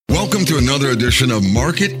Welcome to another edition of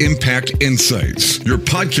Market Impact Insights, your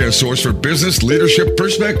podcast source for business leadership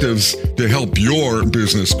perspectives to help your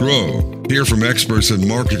business grow. Hear from experts in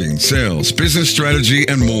marketing, sales, business strategy,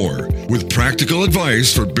 and more, with practical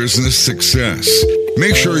advice for business success.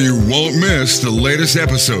 Make sure you won't miss the latest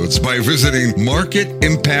episodes by visiting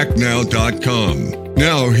marketimpactnow.com.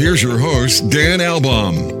 Now, here's your host, Dan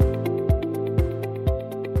Albaum.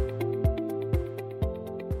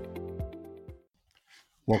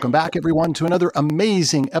 Welcome back, everyone, to another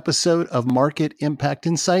amazing episode of Market Impact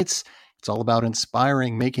Insights. It's all about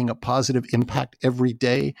inspiring, making a positive impact every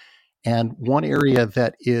day. And one area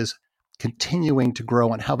that is continuing to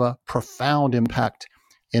grow and have a profound impact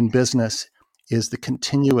in business is the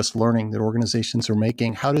continuous learning that organizations are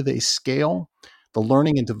making. How do they scale the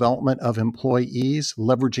learning and development of employees,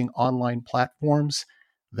 leveraging online platforms?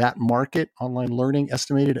 That market, online learning,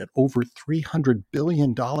 estimated at over $300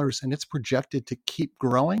 billion, and it's projected to keep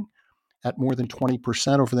growing at more than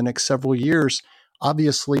 20% over the next several years,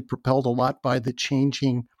 obviously propelled a lot by the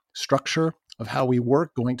changing structure of how we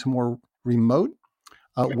work, going to more remote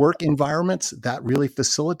work environments. That really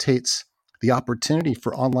facilitates the opportunity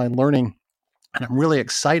for online learning. And I'm really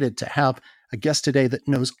excited to have a guest today that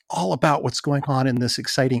knows all about what's going on in this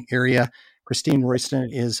exciting area. Christine Royston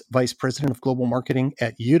is Vice President of Global Marketing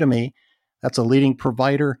at Udemy. That's a leading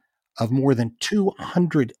provider of more than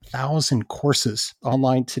 200,000 courses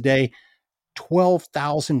online today,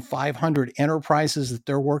 12,500 enterprises that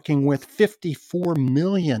they're working with, 54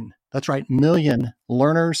 million, that's right, million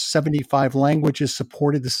learners, 75 languages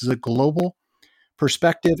supported. This is a global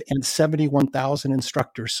perspective, and 71,000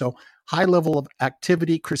 instructors. So high level of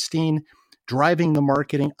activity. Christine driving the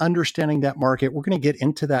marketing, understanding that market. We're going to get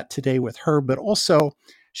into that today with her, but also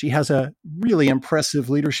she has a really impressive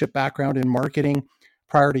leadership background in marketing.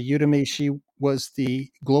 Prior to Udemy, she was the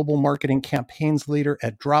global marketing campaigns leader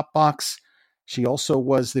at Dropbox. She also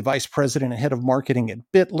was the vice president and head of marketing at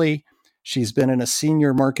Bitly. She's been in a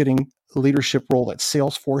senior marketing leadership role at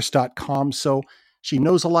Salesforce.com. So she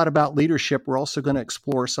knows a lot about leadership. We're also going to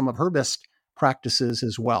explore some of her best practices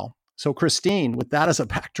as well. So Christine, with that as a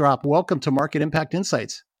backdrop, welcome to Market Impact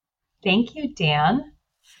Insights. Thank you, Dan.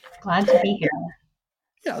 Glad to be here.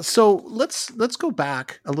 Yeah, so let's go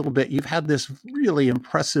back a little bit. You've had this really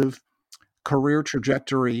impressive career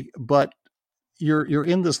trajectory, but you're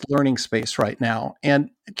in this learning space right now. And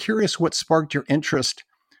curious what sparked your interest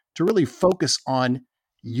to really focus on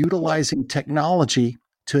utilizing technology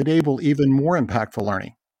to enable even more impactful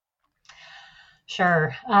learning.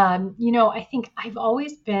 Sure. I think I've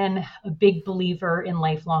always been a big believer in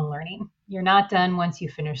lifelong learning. You're not done once you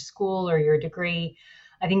finish school or your degree.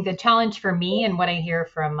 I think the challenge for me and what I hear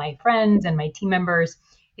from my friends and my team members,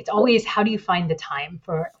 it's always how do you find the time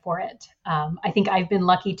for it? I think I've been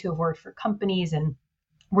lucky to have worked for companies and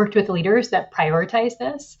worked with leaders that prioritize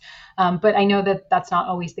this. But I know that that's not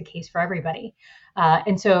always the case for everybody.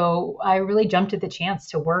 And so I really jumped at the chance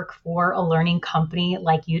to work for a learning company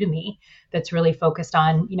like Udemy that's really focused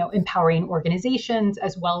on, empowering organizations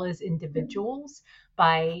as well as individuals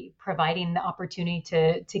by providing the opportunity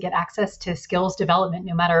to get access to skills development,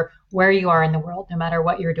 no matter where you are in the world, no matter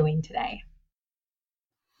what you're doing today.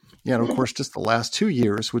 Yeah, and of course, just the last 2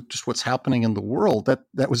 years with just what's happening in the world,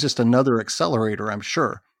 that was just another accelerator, I'm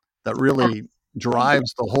sure, that really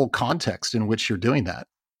drives the whole context in which you're doing that.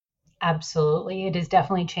 Absolutely. It has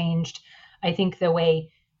definitely changed, I think, the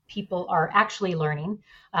way people are actually learning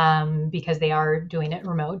because they are doing it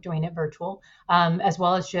remote, doing it virtual, as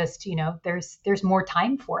well as just, there's more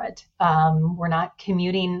time for it. We're not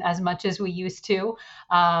commuting as much as we used to.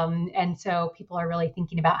 And so people are really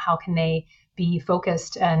thinking about how can they be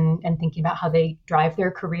focused and thinking about how they drive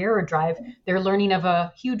their career or drive their learning of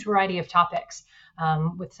a huge variety of topics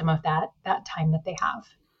with some of that time that they have.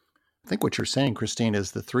 I think what you're saying, Christine,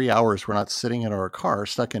 is the 3 hours we're not sitting in our car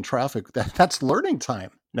stuck in traffic, that's learning time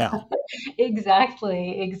now.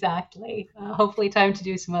 Exactly. Hopefully time to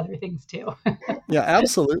do some other things too. Yeah,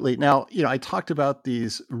 absolutely. Now, I talked about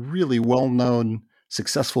these really well-known,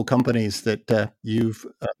 successful companies that you've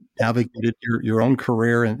navigated your own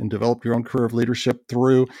career and developed your own career of leadership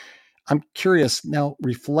through. I'm curious now,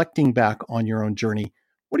 reflecting back on your own journey,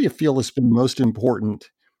 what do you feel has been most important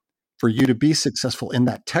for you to be successful in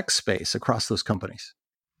that tech space across those companies?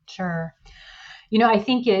 Sure. I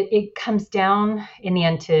think it comes down in the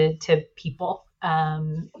end to people.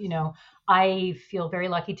 I feel very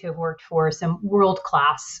lucky to have worked for some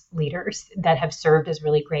world-class leaders that have served as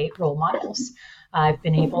really great role models. I've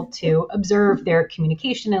been able to observe their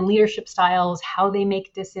communication and leadership styles, how they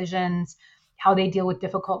make decisions, how they deal with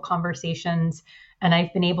difficult conversations. And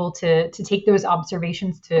I've been able to take those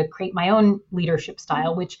observations to create my own leadership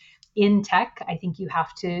style, which in tech, I think you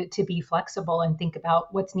have to be flexible and think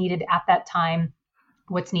about what's needed at that time,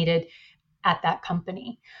 what's needed at that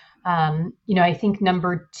company. I think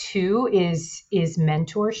number two is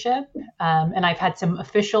mentorship. And I've had some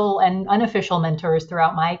official and unofficial mentors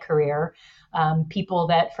throughout my career, people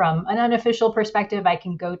that from an unofficial perspective I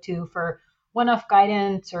can go to for one-off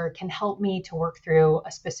guidance or can help me to work through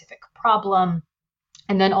a specific problem.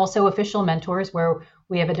 And then also official mentors where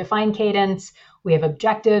we have a defined cadence, we have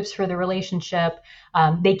objectives for the relationship.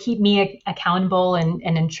 They keep me accountable and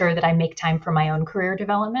ensure that I make time for my own career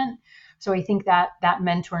development. So I think that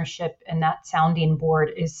mentorship and that sounding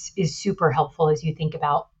board is super helpful as you think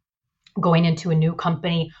about going into a new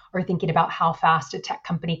company or thinking about how fast a tech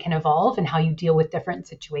company can evolve and how you deal with different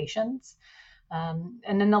situations.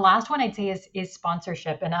 And then the last one I'd say is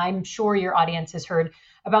sponsorship. And I'm sure your audience has heard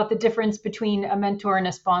about the difference between a mentor and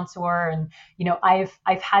a sponsor. And,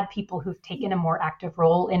 I've had people who've taken a more active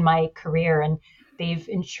role in my career, and they've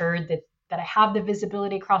ensured that I have the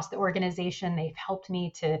visibility across the organization. They've helped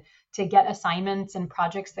me to get assignments and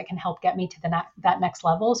projects that can help get me to that next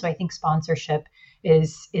level. So I think sponsorship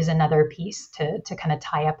is another piece to kind of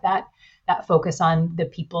tie up that focus on the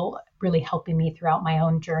people really helping me throughout my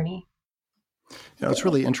own journey. It's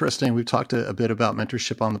really interesting. We've talked a bit about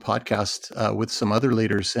mentorship on the podcast with some other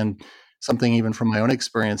leaders, and something even from my own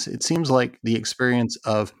experience. It seems like the experience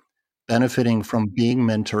of benefiting from being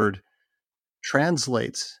mentored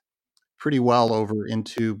translates pretty well over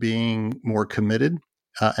into being more committed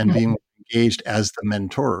and being engaged as the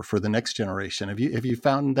mentor for the next generation. Have you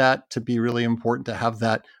found that to be really important to have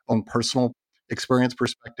that own personal experience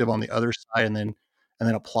perspective on the other side, and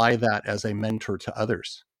then apply that as a mentor to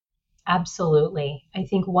others? Absolutely. I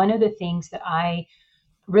think one of the things that I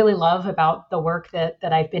really love about the work that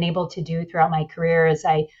I've been able to do throughout my career as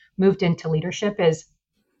I moved into leadership is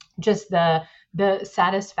just the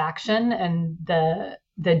satisfaction and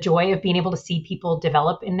the joy of being able to see people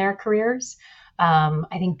develop in their careers.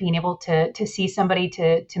 I think being able to see somebody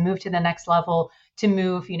to move to the next level, to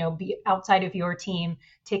move, be outside of your team,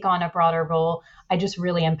 take on a broader role. I just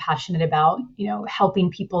really am passionate about, helping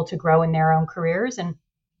people to grow in their own careers. And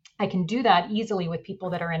I can do that easily with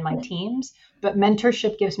people that are in my teams, but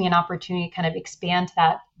mentorship gives me an opportunity to kind of expand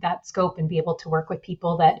that scope and be able to work with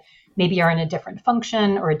people that maybe are in a different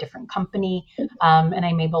function or a different company. And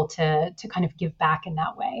I'm able to kind of give back in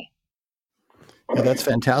that way. Yeah, that's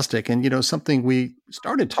fantastic. And, something we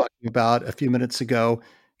started talking about a few minutes ago,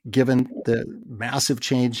 given the massive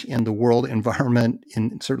change in the world environment,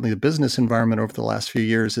 in certainly the business environment over the last few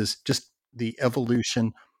years, is just the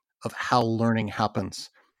evolution of how learning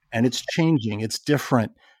happens. And it's changing. It's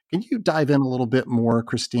different. Can you dive in a little bit more,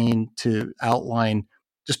 Christine, to outline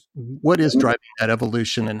just what is driving that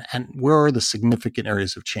evolution and where are the significant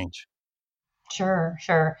areas of change? Sure.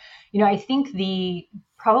 I think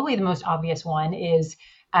probably the most obvious one is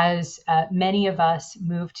as many of us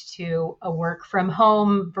moved to a work from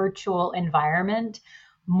home virtual environment,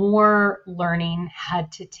 more learning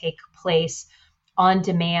had to take place on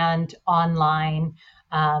demand, online.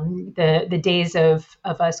 The days of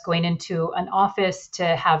us going into an office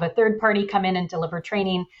to have a third party come in and deliver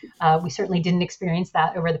training, we certainly didn't experience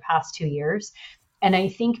that over the past 2 years. And I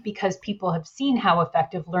think because people have seen how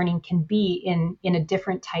effective learning can be in a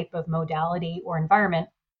different type of modality or environment,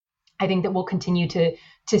 I think that we'll continue to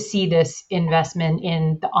see this investment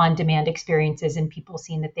in the on-demand experiences and people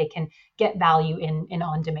seeing that they can get value in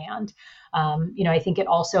on-demand. I think it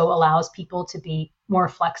also allows people to be more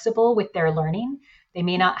flexible with their learning. They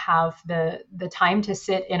may not have the time to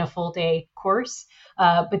sit in a full day course,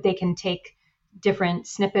 but they can take different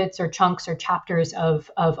snippets or chunks or chapters of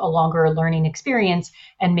a longer learning experience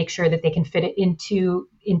and make sure that they can fit it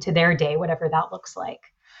into their day, whatever that looks like.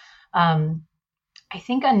 I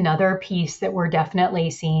think another piece that we're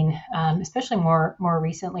definitely seeing, especially more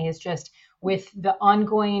recently, is just with the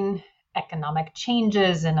ongoing economic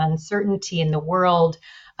changes and uncertainty in the world.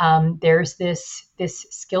 There's this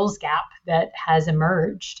skills gap that has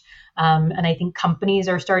emerged, and I think companies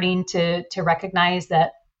are starting to recognize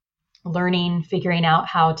that learning, figuring out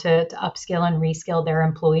how to upskill and reskill their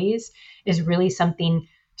employees is really something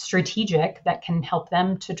strategic that can help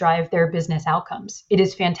them to drive their business outcomes. It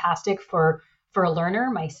is fantastic for a learner,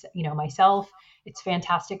 myself. It's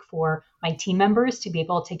fantastic for my team members to be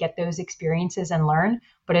able to get those experiences and learn,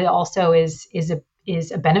 but it also is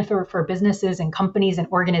a benefit for businesses and companies and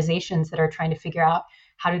organizations that are trying to figure out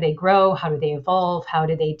how do they grow, how do they evolve, how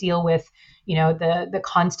do they deal with, the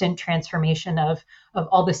constant transformation of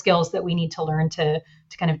all the skills that we need to learn to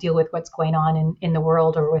kind of deal with what's going on in the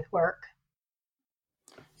world or with work.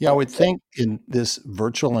 Yeah, I would think in this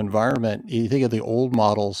virtual environment, you think of the old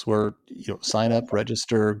models where sign up,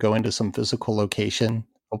 register, go into some physical location.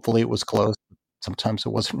 Hopefully, it was close. Sometimes it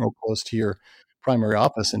wasn't real close to your primary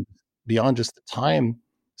office, and beyond just the time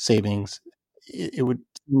savings, it would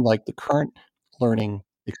seem like the current learning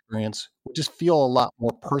experience would just feel a lot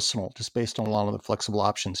more personal, just based on a lot of the flexible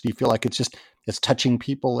options. Do you feel like it's touching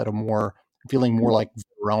people at a more feeling more like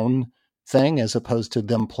their own thing as opposed to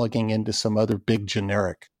them plugging into some other big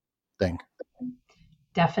generic thing?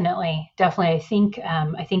 Definitely, definitely.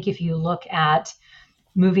 I think if you look at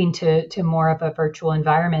moving to more of a virtual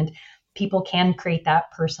environment, people can create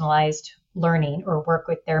that personalized learning or work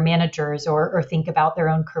with their managers or think about their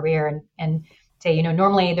own career and say,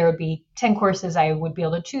 normally there would be 10 courses I would be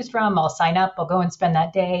able to choose from. I'll sign up, I'll go and spend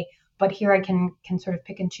that day. But here I can sort of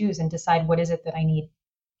pick and choose and decide what is it that I need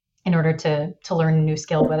in order to learn a new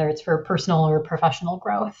skill, whether it's for personal or professional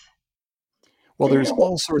growth. Well, there's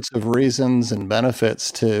all sorts of reasons and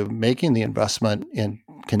benefits to making the investment in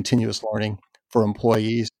continuous learning for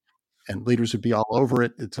employees, and leaders would be all over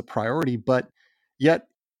it. It's a priority, but yet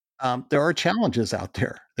there are challenges out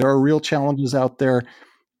there. There are real challenges out there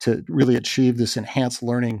to really achieve this enhanced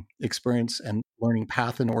learning experience and learning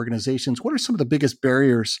path in organizations. What are some of the biggest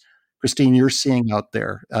barriers, Christine, you're seeing out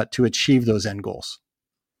there to achieve those end goals?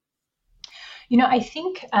 I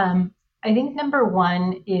think number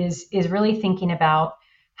one is really thinking about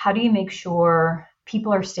how do you make sure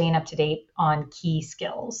people are staying up to date on key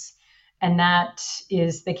skills, and that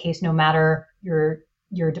is the case no matter your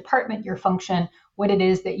department, your function, what it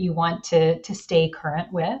is that you want to stay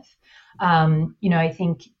current with. I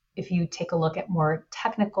think if you take a look at more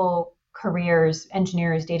technical careers,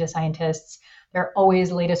 engineers, data scientists, there are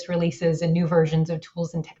always latest releases and new versions of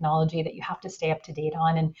tools and technology that you have to stay up to date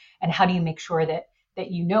on. And how do you make sure that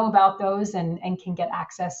you know about those and can get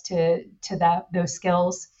access to those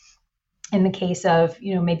skills? In the case of,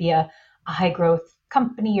 maybe a high growth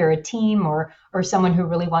company or a team or someone who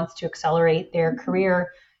really wants to accelerate their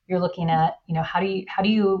career, you're looking at, how do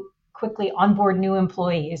you quickly onboard new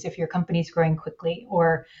employees if your company's growing quickly,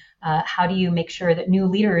 or how do you make sure that new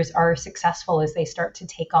leaders are successful as they start to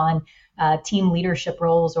take on team leadership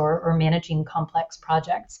roles or managing complex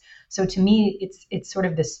projects? So to me, it's sort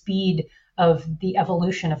of the speed of the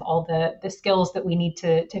evolution of all the skills that we need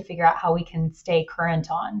to figure out how we can stay current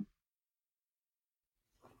on.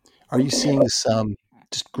 Are you seeing some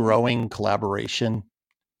just growing collaboration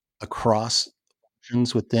across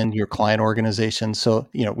functions within your client organization? So,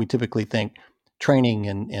 we typically think training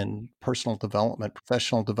and personal development,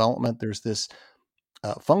 professional development. There's this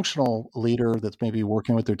functional leader that's maybe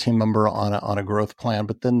working with their team member on a growth plan,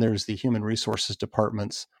 but then there's the human resources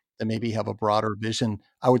departments that maybe have a broader vision.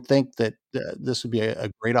 I would think that this would be a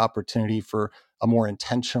great opportunity for a more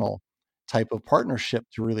intentional type of partnership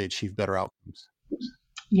to really achieve better outcomes.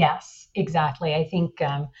 Yes, exactly. I think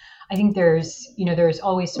there's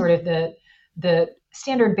always sort of the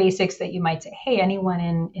standard basics that you might say, hey, anyone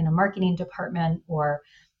in a marketing department or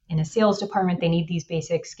in a sales department, they need these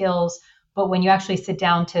basic skills. But when you actually sit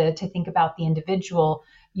down to think about the individual,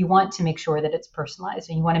 you want to make sure that it's personalized,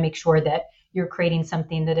 and you want to make sure that you're creating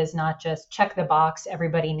something that is not just check the box,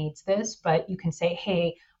 everybody needs this, but you can say,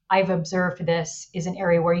 hey, I've observed this is an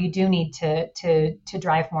area where you do need to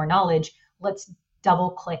drive more knowledge. Let's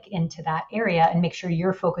double click into that area and make sure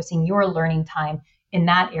you're focusing your learning time in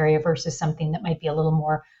that area versus something that might be a little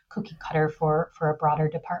more cookie cutter for a broader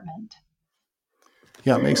department.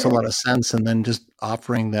 Yeah, it makes a lot of sense. And then just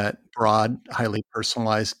offering that broad, highly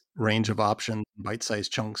personalized range of options,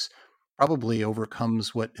 bite-sized chunks, probably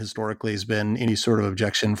overcomes what historically has been any sort of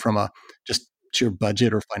objection from a just sheer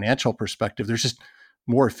budget or financial perspective. There's just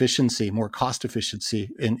more efficiency, more cost efficiency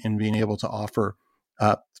in being able to offer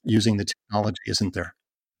using the technology, isn't there?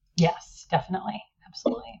 Yes, definitely.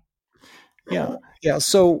 Absolutely. Yeah. Yeah.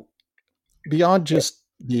 So beyond just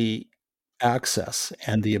the access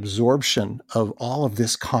and the absorption of all of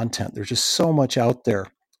this content, there's just so much out there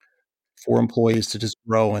for employees to just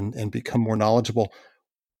grow and become more knowledgeable.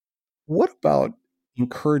 What about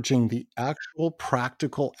encouraging the actual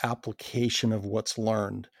practical application of what's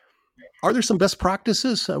learned? Are there some best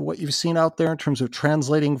practices, what you've seen out there in terms of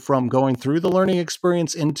translating from going through the learning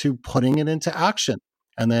experience into putting it into action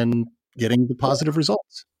and then getting the positive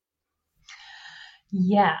results?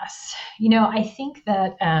 Yes. I think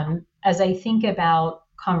that as I think about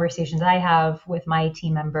conversations I have with my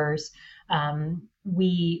team members,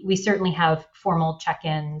 we certainly have formal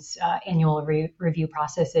check-ins, annual review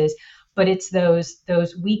processes, but it's those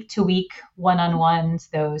week-to-week one-on-ones,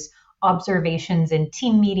 those observations in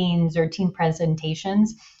team meetings or team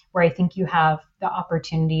presentations, where I think you have the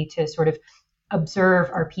opportunity to sort of observe,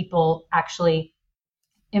 are people actually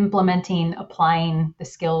implementing, applying the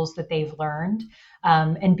skills that they've learned,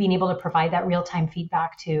 and being able to provide that real-time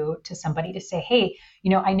feedback to somebody to say, hey,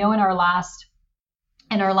 I know in our last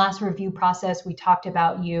review process, we talked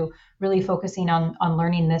about you really focusing on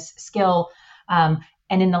learning this skill.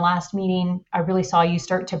 And in the last meeting, I really saw you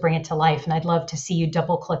start to bring it to life, and I'd love to see you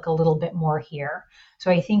double click a little bit more here.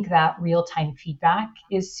 So I think that real-time feedback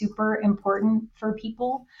is super important for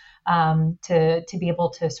people, to be able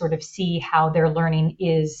to sort of see how their learning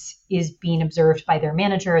is being observed by their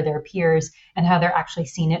manager, their peers, and how they're actually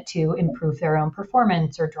seeing it to improve their own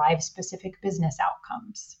performance or drive specific business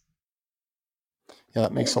outcomes. Yeah,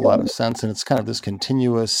 that makes a lot of sense. And it's kind of this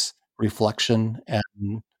continuous reflection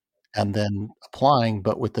and then applying,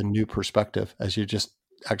 but with a new perspective as you just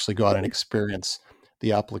actually go out and experience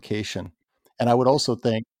the application. And I would also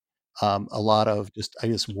think a lot of just, I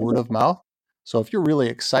guess, word of mouth. So if you're really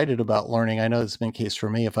excited about learning, I know this has been the case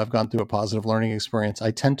for me. If I've gone through a positive learning experience,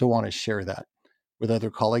 I tend to want to share that with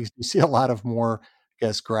other colleagues. You see a lot of more, I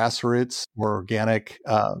guess, grassroots or organic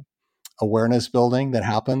awareness building that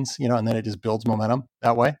happens, and then it just builds momentum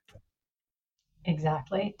that way.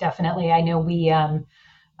 Exactly. Definitely. I know we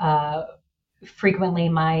frequently,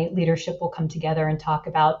 my leadership will come together and talk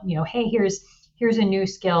about, hey, here's a new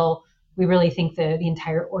skill we really think the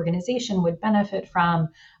entire organization would benefit from.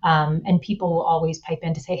 And people will always pipe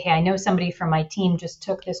in to say, hey, I know somebody from my team just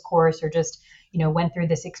took this course or just, went through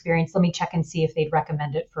this experience. Let me check and see if they'd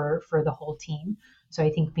recommend it for the whole team. So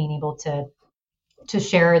I think being able to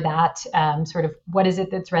share that, sort of what is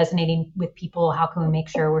it that's resonating with people? How can we make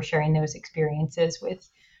sure we're sharing those experiences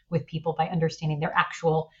with people by understanding their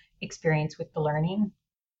actual experience with the learning?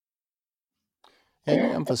 And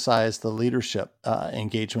you emphasize the leadership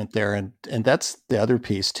engagement there. And that's the other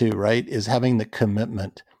piece too, right? Is having the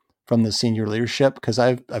commitment from the senior leadership. Because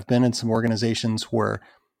I've been in some organizations where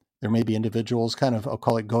there may be individuals kind of, I'll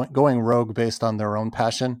call it going rogue based on their own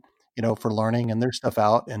passion, for learning, and their stuff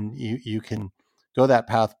out, and you can go that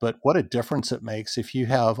path. But what a difference it makes if you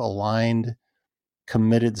have aligned,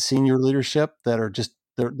 committed senior leadership that are just,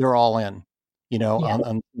 they're all in,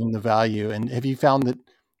 on the value. And have you found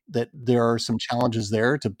that there are some challenges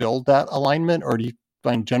there to build that alignment, or do you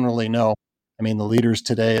find generally no? I mean, the leaders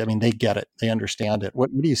today, they get it, they understand it.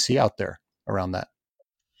 What do you see out there around that?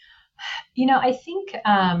 I think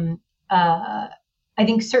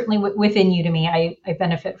certainly within Udemy, I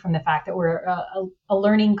benefit from the fact that we're a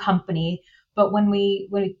learning company. But when we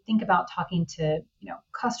think about talking to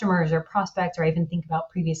customers or prospects, or even think about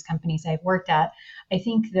previous companies I've worked at, I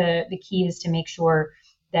think the key is to make sure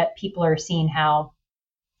that people are seeing how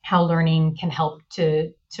learning can help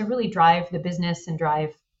to really drive the business and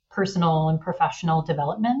drive personal and professional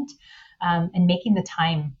development, and making the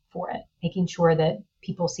time for it, making sure that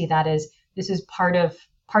people see that as this is part of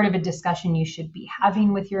a discussion you should be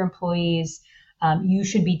having with your employees. You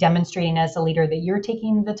should be demonstrating as a leader that you're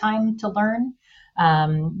taking the time to learn.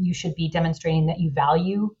 You should be demonstrating that you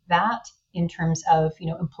value that in terms of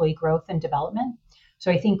employee growth and development.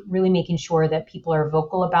 So I think really making sure that people are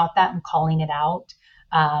vocal about that and calling it out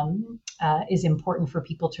is important for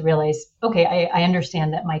people to realize, okay, I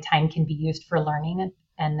understand that my time can be used for learning,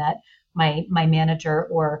 and that my manager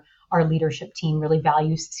or our leadership team really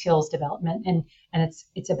values skills development, and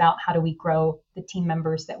it's about how do we grow the team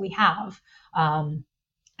members that we have,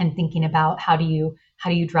 and thinking about how do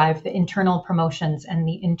you drive the internal promotions and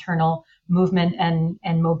the internal movement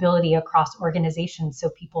and mobility across organizations so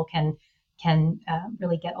people can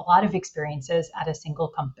really get a lot of experiences at a single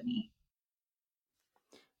company.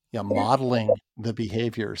 Yeah, modeling the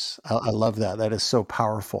behaviors. I love that. That is so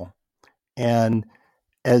powerful. And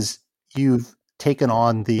as you've taken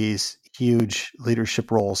on these huge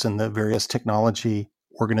leadership roles in the various technology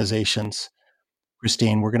organizations,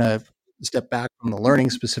 Christine, we're going to step back from the learning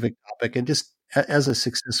specific topic, and just as a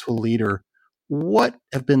successful leader, what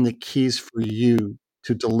have been the keys for you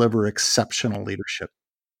to deliver exceptional leadership?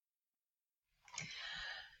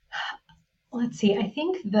 Let's see. I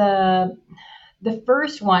think the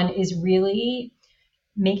first one is really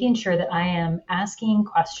making sure that I am asking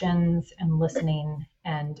questions and listening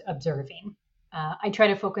and observing. I try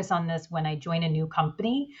to focus on this when I join a new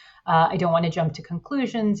company. I don't want to jump to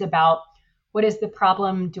conclusions about what is the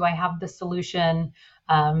problem? Do I have the solution?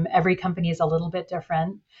 Every company is a little bit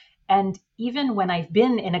different. And even when I've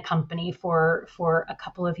been in a company for a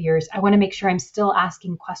couple of years, I want to make sure I'm still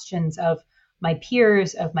asking questions of my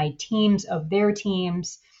peers, of my teams, of their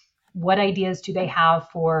teams. What ideas do they have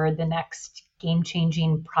for the next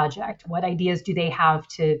game-changing project? What ideas do they have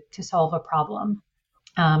to solve a problem?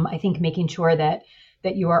 I think making sure that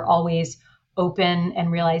you are always open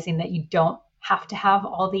and realizing that you don't have to have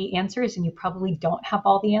all the answers, and you probably don't have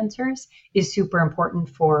all the answers, is super important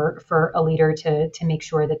for a leader to make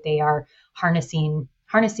sure that they are harnessing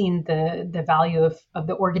the value of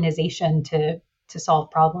the organization to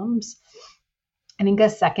solve problems. I think a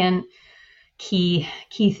second key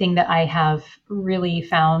thing that I have really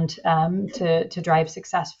found to drive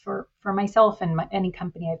success for myself and any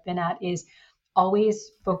company I've been at is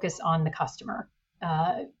always focus on the customer.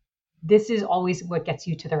 This is always what gets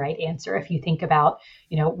you to the right answer. If you think about,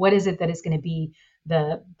 what is it that is going to be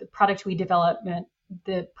the product we develop,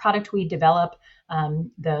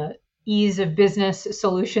 the ease of business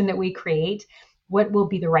solution that we create, what will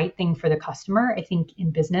be the right thing for the customer? I think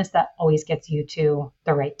in business, that always gets you to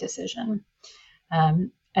the right decision.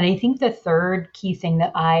 And I think the third key thing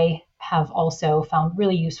that I have also found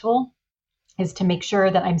really useful is to make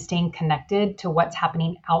sure that I'm staying connected to what's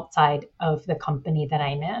happening outside of the company that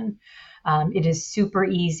I'm in. It is super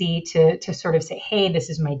easy to sort of say, hey, this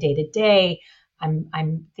is my day to day.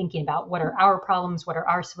 I'm thinking about what are our problems, what are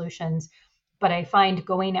our solutions. But I find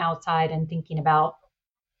going outside and thinking about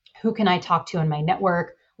who can I talk to in my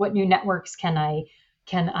network, what new networks can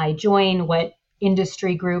I join, what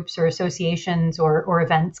industry groups or associations or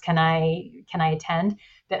events can I attend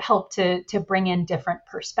that help to bring in different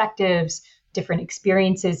perspectives, different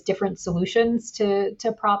experiences, different solutions to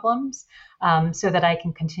problems, so that I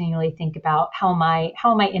can continually think about how am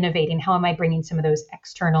I innovating, how am I bringing some of those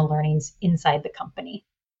external learnings inside the company.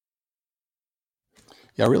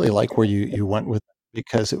 Yeah, I really like where you went with it,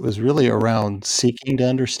 because it was really around seeking to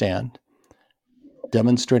understand,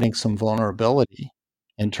 demonstrating some vulnerability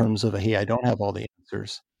in terms of, hey, I don't have all the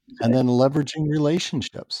answers, and then leveraging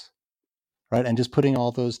relationships, right? And just putting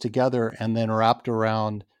all those together and then wrapped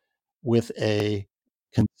around with a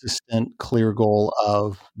consistent, clear goal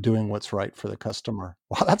of doing what's right for the customer.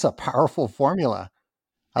 Wow, that's a powerful formula.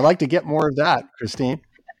 I'd like to get more of that, Christine.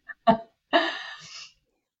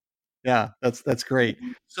 Yeah, that's great.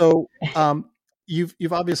 So you've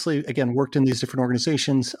obviously, again, worked in these different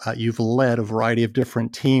organizations. You've led a variety of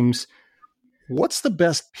different teams. What's the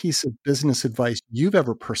best piece of business advice you've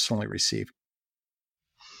ever personally received?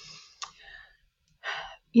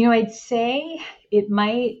 I'd say it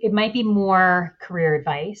might be more career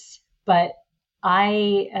advice, but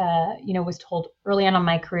I, was told early on in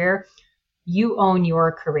my career, you own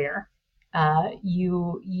your career.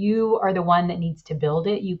 You are the one that needs to build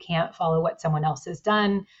it. You can't follow what someone else has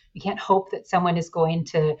done. You can't hope that someone is going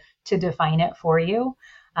to define it for you.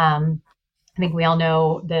 I think we all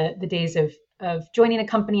know the days of joining a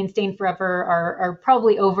company and staying forever are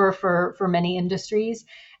probably over for many industries.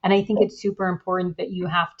 And I think it's super important that you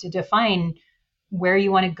have to define where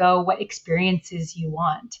you want to go, what experiences you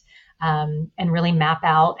want, and really map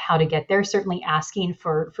out how to get there. Certainly asking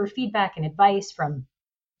for feedback and advice from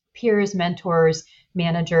peers, mentors,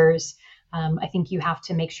 managers. I think you have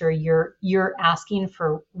to make sure you're asking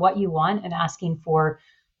for what you want and asking for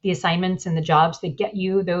the assignments and the jobs that get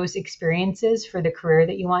you those experiences for the career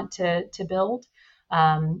that you want to build.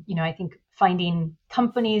 I think finding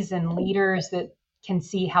companies and leaders that can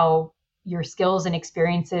see how your skills and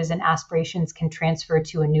experiences and aspirations can transfer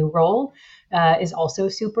to a new role is also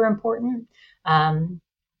super important.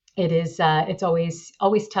 It's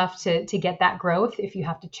always tough to get that growth if you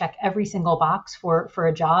have to check every single box for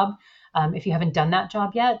a job, if you haven't done that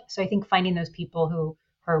job yet. So I think finding those people who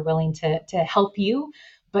are willing to help you,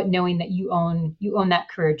 but knowing that you own that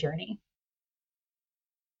career journey.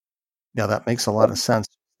 Yeah, that makes a lot of sense.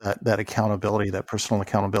 That accountability, that personal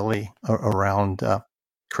accountability around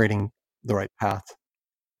creating the right path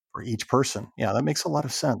for each person. Yeah, that makes a lot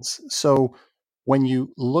of sense. So when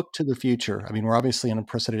you look to the future, I mean, we're obviously in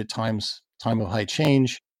unprecedented times, time of high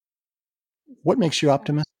change. What makes you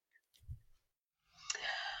optimistic?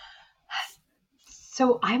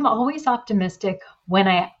 So I'm always optimistic when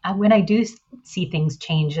I do see things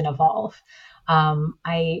change and evolve.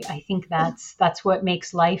 I think that's what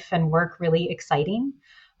makes life and work really exciting.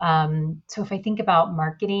 So if I think about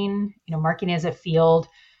marketing, marketing as a field,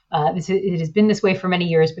 it has been this way for many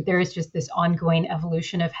years, but there is just this ongoing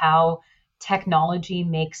evolution of how technology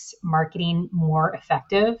makes marketing more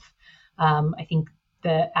effective. I think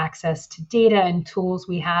the access to data and tools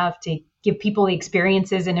we have to give people the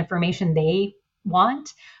experiences and information they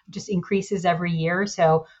want just increases every year.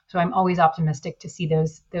 So I'm always optimistic to see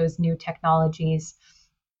those new technologies.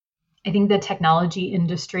 I think the technology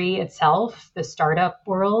industry itself, the startup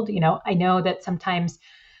world, I know that sometimes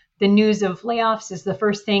the news of layoffs is the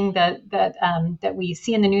first thing that we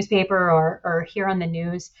see in the newspaper or hear on the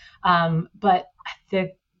news. But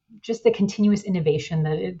just the continuous innovation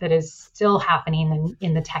that is still happening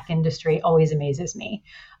in the tech industry always amazes me.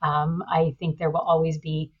 I think there will always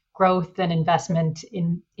be growth and investment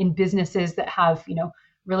in businesses that have,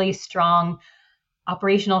 really strong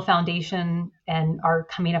operational foundation and are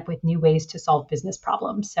coming up with new ways to solve business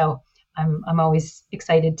problems. So I'm always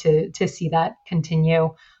excited to see that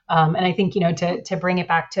continue. And I think, to bring it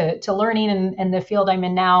back to learning and the field I'm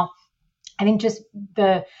in now, I think just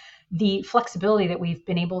the flexibility that we've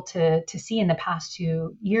been able to see in the past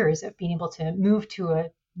 2 years of being able to move to a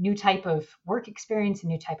new type of work experience, a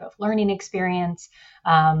new type of learning experience,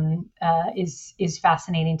 is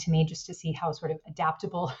fascinating to me, just to see how sort of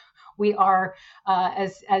adaptable we are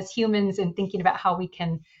as humans, and thinking about how we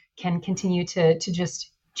can continue to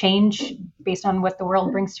just change based on what the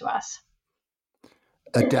world brings to us.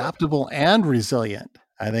 Adaptable and resilient.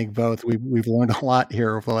 I think both. We've learned a lot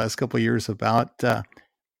here over the last couple of years about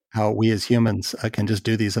how we as humans can just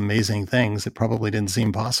do these amazing things that probably didn't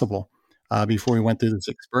seem possible before we went through this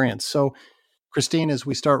experience. So, Christine, as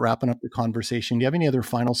we start wrapping up the conversation, do you have any other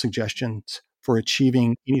final suggestions for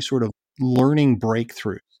achieving any sort of learning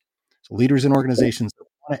breakthroughs? So leaders and organizations that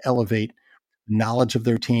want to elevate knowledge of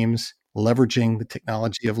their teams, leveraging the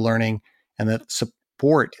technology of learning, and that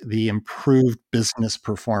support the improved business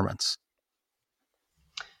performance.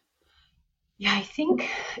 Yeah, I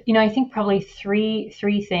think probably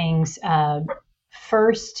three things.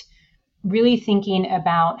 First, really thinking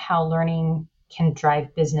about how learning can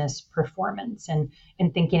drive business performance, and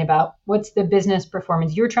thinking about what's the business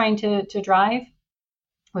performance you're trying to drive,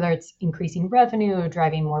 whether it's increasing revenue or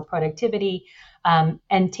driving more productivity,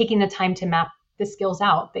 and taking the time to map the skills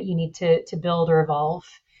out that you need to build or evolve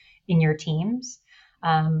in your teams.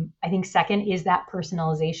 I think second is that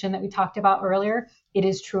personalization that we talked about earlier. It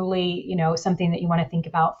is truly, something that you want to think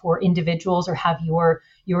about for individuals, or have your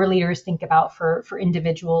leaders think about for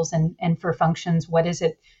individuals and for functions. What is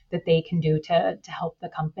it that they can do to help the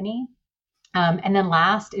company? And then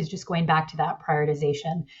last is just going back to that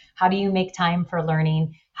prioritization. How do you make time for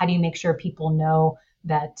learning? How do you make sure people know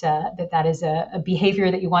that that is a behavior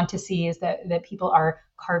that you want to see, is that people are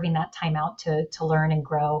carving that time out to learn and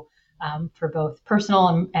grow, for both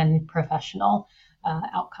personal and professional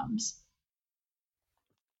outcomes.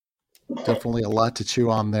 Definitely a lot to chew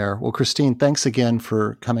on there. Well, Christine, thanks again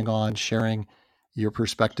for coming on, sharing your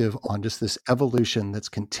perspective on just this evolution that's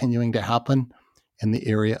continuing to happen in the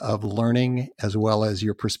area of learning, as well as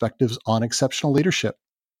your perspectives on exceptional leadership.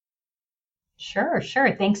 Sure.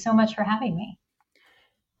 Thanks so much for having me.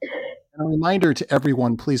 And a reminder to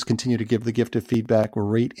everyone, please continue to give the gift of feedback,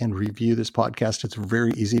 rate and review this podcast. It's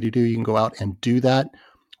very easy to do. You can go out and do that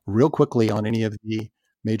real quickly on any of the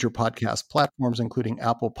major podcast platforms, including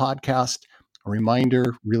Apple Podcast. A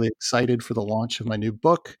reminder, really excited for the launch of my new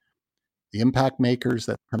book, The Impact Makers,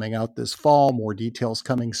 that's coming out this fall. More details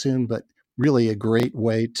coming soon, but really a great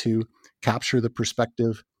way to capture the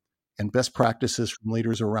perspective and best practices from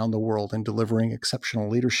leaders around the world in delivering exceptional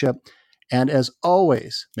leadership. And as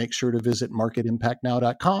always, make sure to visit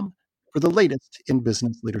marketimpactnow.com for the latest in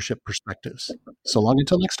business leadership perspectives. So long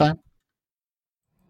until next time.